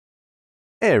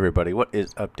Hey everybody, what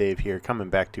is up? Dave here,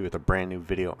 coming back to you with a brand new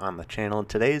video on the channel.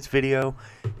 Today's video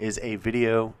is a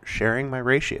video sharing my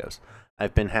ratios.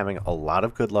 I've been having a lot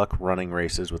of good luck running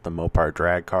races with the Mopar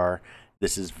drag car.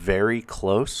 This is very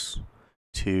close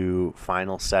to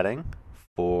final setting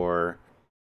for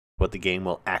what the game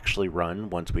will actually run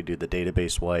once we do the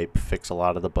database wipe, fix a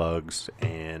lot of the bugs,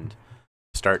 and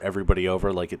start everybody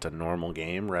over like it's a normal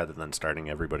game rather than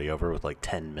starting everybody over with like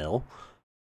 10 mil.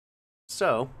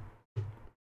 So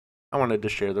I wanted to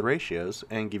share the ratios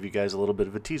and give you guys a little bit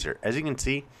of a teaser. As you can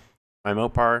see, my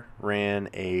Mopar ran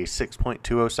a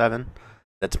 6.207.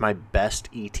 That's my best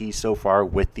ET so far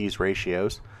with these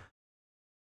ratios.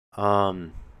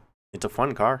 It's a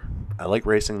fun car. I like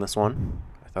racing this one.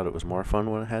 I thought it was more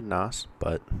fun when it had NOS,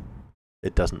 but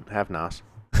it doesn't have NOS.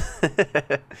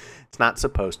 It's not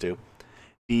supposed to.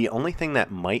 The only thing that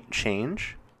might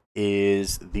change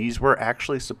is these were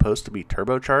actually supposed to be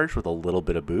turbocharged with a little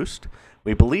bit of boost.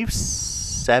 We believe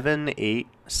 7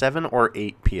 or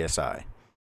 8 psi.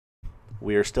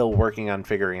 We are still working on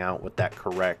figuring out what that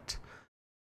correct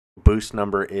boost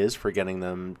number is for getting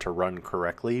them to run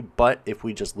correctly, but if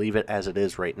we just leave it as it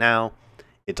is right now,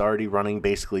 it's already running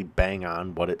basically bang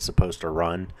on what it's supposed to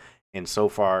run, and so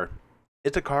far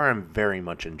it's a car I'm very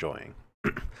much enjoying.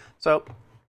 So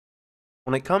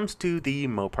when it comes to the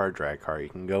Mopar drag car, you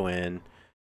can go in,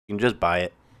 you can just buy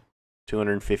it,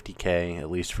 $250K, at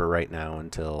least for right now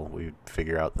until we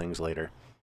figure out things later.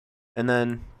 And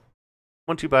then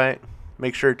once you buy it,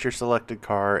 make sure it's your selected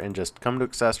car and just come to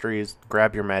accessories,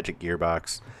 grab your magic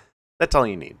gearbox. That's all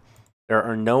you need. There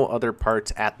are no other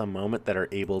parts at the moment that are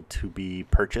able to be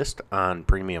purchased on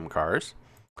premium cars.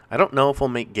 I don't know if we'll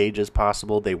make gauges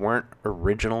possible. They weren't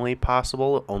originally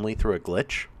possible, only through a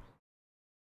glitch.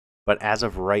 But as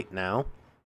of right now,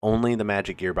 only the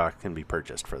magic gearbox can be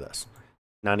purchased for this.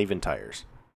 Not even tires.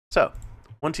 So,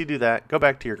 once you do that, go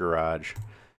back to your garage,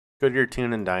 go to your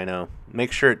tune and dyno,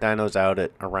 make sure it dynos out at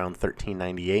around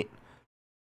 1398.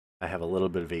 I have a little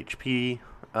bit of HP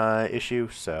issue,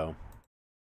 so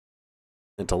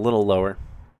it's a little lower,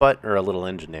 or a little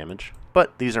engine damage.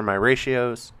 But these are my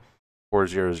ratios: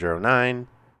 4009,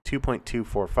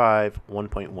 2.245,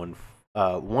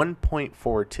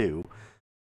 1.42,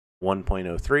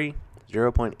 1.03,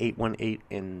 0.818,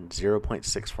 and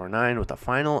 0.649 with a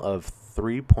final of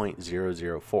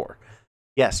 3.004.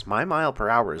 Yes, my mile per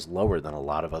hour is lower than a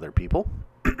lot of other people,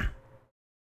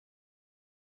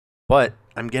 but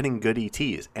I'm getting good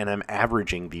ETs, and I'm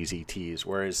averaging these ETs,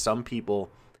 whereas some people,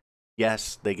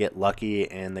 yes, they get lucky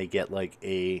and they get like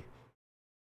a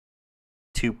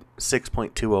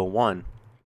 6.201,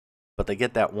 but they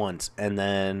get that once, and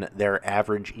then their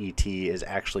average ET is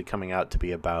actually coming out to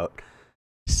be about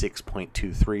 6.23,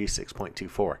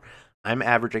 6.24. I'm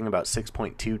averaging about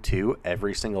 6.22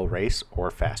 every single race or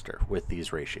faster with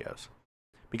these ratios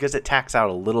because it tacks out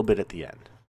a little bit at the end.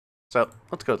 So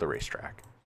let's go to the racetrack.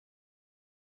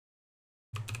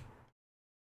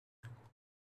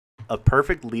 A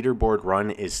perfect leaderboard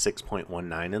run is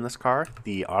 6.19 in this car.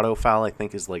 The auto foul, I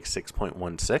think, is like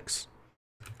 6.16.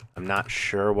 I'm not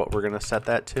sure what we're going to set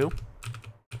that to.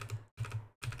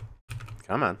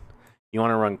 Come on. You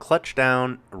want to run clutch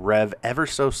down, rev ever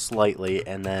so slightly,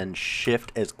 and then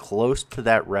shift as close to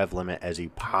that rev limit as you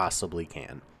possibly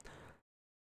can.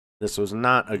 This was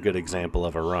not a good example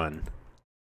of a run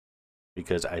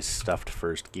because I stuffed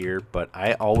first gear, but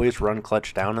I always run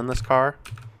clutch down in this car,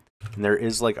 and there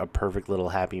is like a perfect little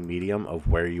happy medium of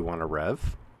where you want to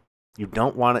rev. You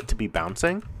don't want it to be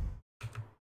bouncing.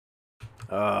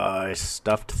 I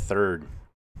stuffed third.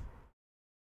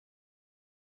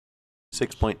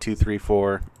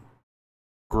 6.234,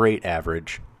 great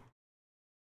average.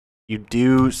 You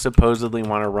do supposedly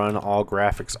want to run all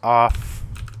graphics off.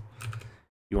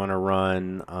 You want to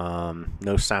run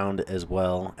no sound as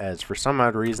well, as for some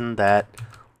odd reason that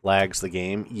lags the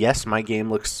game. Yes, my game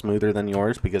looks smoother than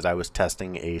yours because I was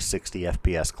testing a 60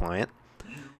 FPS client,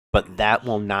 but that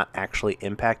will not actually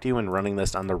impact you in running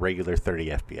this on the regular 30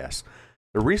 FPS.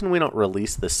 The reason we don't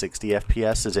release the 60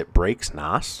 FPS is it breaks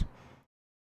NOS.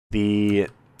 The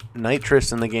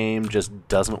nitrous in the game just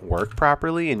doesn't work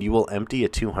properly, and you will empty a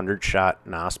 200-shot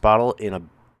NOS bottle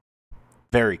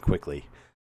very quickly.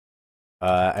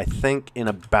 I think in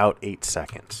about 8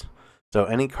 seconds. So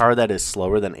any car that is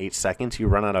slower than 8 seconds, you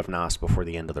run out of NOS before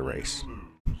the end of the race.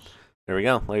 There we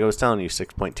go. Like I was telling you,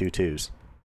 6.22s.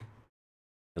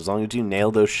 As long as you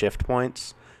nail those shift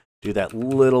points, do that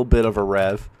little bit of a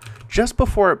rev just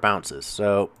before it bounces.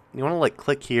 So you want to like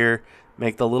click here,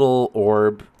 make the little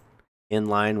orb in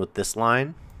line with this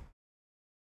line,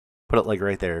 put it like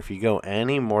right there. If you go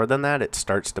any more than that, it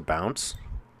starts to bounce.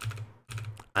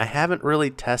 I haven't really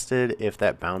tested if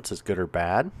that bounce is good or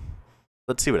bad.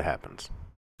 Let's see what happens.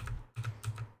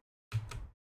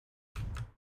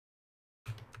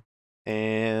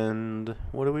 And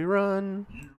what do we run?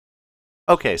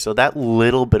 Okay, so that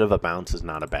little bit of a bounce is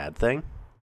not a bad thing.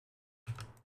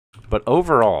 But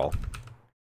overall,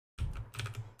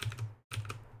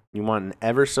 you want an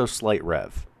ever so slight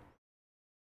rev.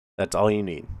 That's all you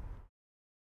need.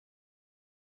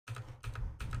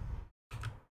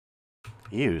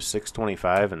 Ew,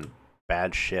 625 and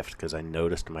bad shift because I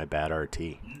noticed my bad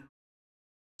RT.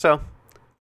 So,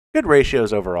 good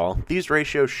ratios overall. These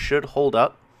ratios should hold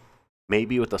up.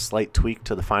 Maybe with a slight tweak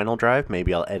to the final drive.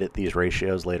 Maybe I'll edit these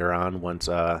ratios later on once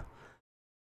the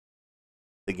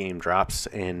game drops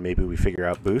and maybe we figure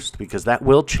out boost, because that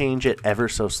will change it ever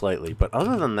so slightly. But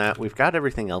other than that, we've got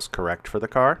everything else correct for the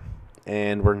car,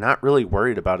 and we're not really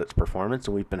worried about its performance,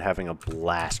 and we've been having a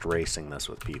blast racing this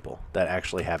with people that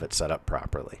actually have it set up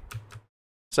properly.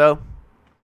 So,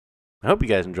 I hope you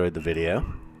guys enjoyed the video.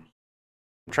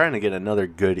 I'm trying to get another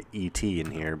good ET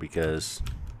in here because,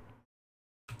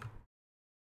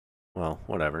 well,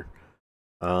 whatever.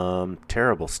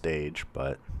 Terrible stage,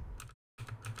 but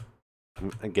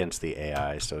I'm against the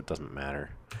AI, so it doesn't matter.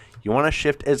 You want to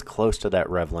shift as close to that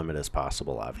rev limit as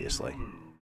possible, obviously.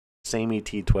 Same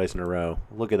ET twice in a row.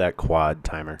 Look at that quad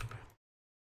timer.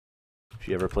 If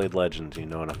you ever played Legends, you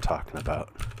know what I'm talking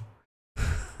about.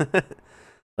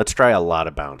 Let's try a lot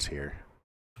of bounce here.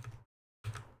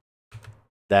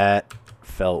 That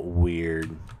felt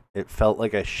weird. It felt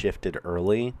like I shifted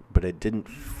early, but it didn't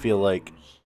feel like...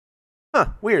 Huh,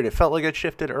 weird. It felt like I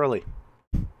shifted early.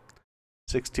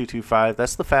 6225.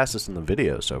 That's the fastest in the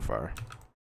video so far.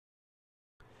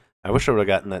 I wish I would have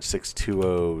gotten that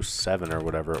 6207 or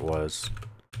whatever it was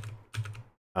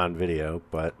on video,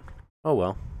 but oh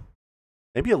well.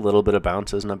 Maybe a little bit of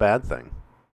bounce isn't a bad thing.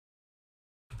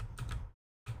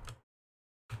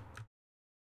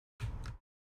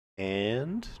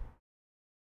 And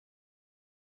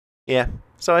yeah,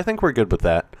 so I think we're good with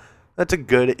that. That's a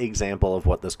good example of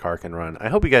what this car can run. I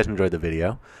hope you guys enjoyed the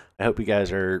video. I hope you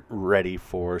guys are ready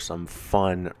for some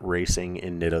fun racing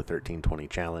in Nitto 1320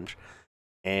 Challenge.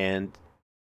 And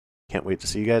can't wait to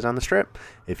see you guys on the strip.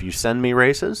 If you send me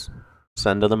races,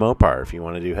 send to the Mopar if you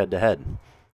want to do head-to-head.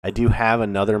 I do have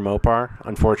another Mopar.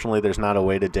 Unfortunately, there's not a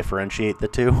way to differentiate the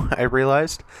two, I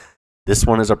realized. This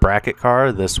one is a bracket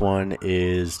car. This one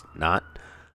is not.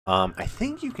 I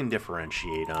think you can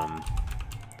differentiate them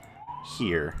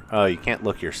here. Oh, you can't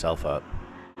look yourself up.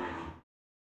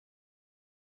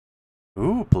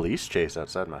 Ooh, police chase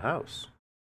outside my house.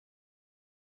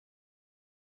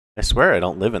 I swear I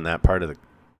don't live in that part of the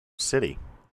city.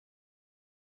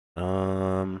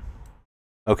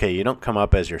 Okay, you don't come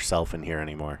up as yourself in here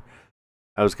anymore.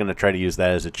 I was going to try to use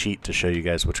that as a cheat to show you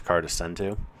guys which car to send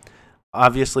to.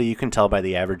 Obviously, you can tell by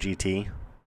the average GT.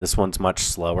 This one's much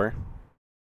slower.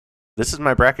 This is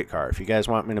my bracket car. If you guys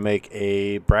want me to make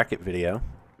a bracket video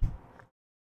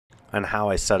on how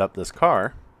I set up this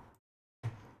car,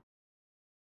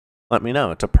 let me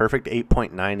know. It's a perfect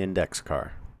 8.9 index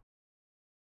car.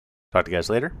 Talk to you guys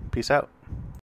later. Peace out.